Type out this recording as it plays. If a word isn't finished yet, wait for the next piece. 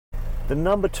The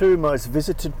number 2 most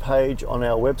visited page on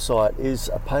our website is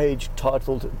a page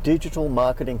titled Digital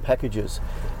Marketing Packages.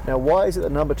 Now, why is it the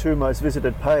number 2 most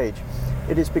visited page?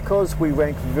 It is because we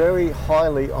rank very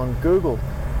highly on Google.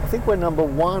 I think we're number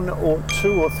 1 or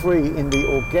 2 or 3 in the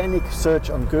organic search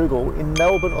on Google in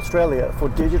Melbourne, Australia for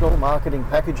digital marketing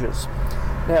packages.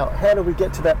 Now, how do we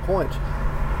get to that point?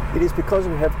 It is because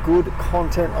we have good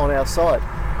content on our site.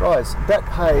 Guys, that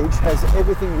page has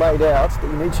everything laid out that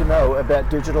you need to know about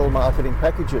digital marketing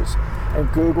packages,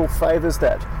 and Google favors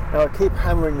that. Now, I keep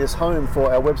hammering this home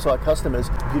for our website customers.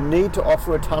 You need to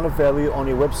offer a ton of value on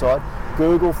your website.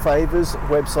 Google favors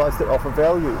websites that offer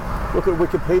value. Look at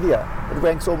Wikipedia. It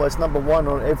ranks almost number 1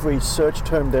 on every search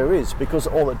term there is because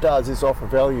all it does is offer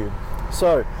value.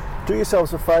 So, do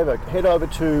yourselves a favor, head over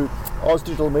to Oz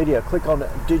Digital Media, click on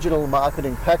Digital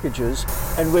Marketing Packages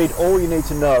and read all you need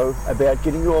to know about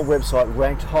getting your website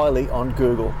ranked highly on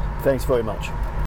Google. Thanks very much.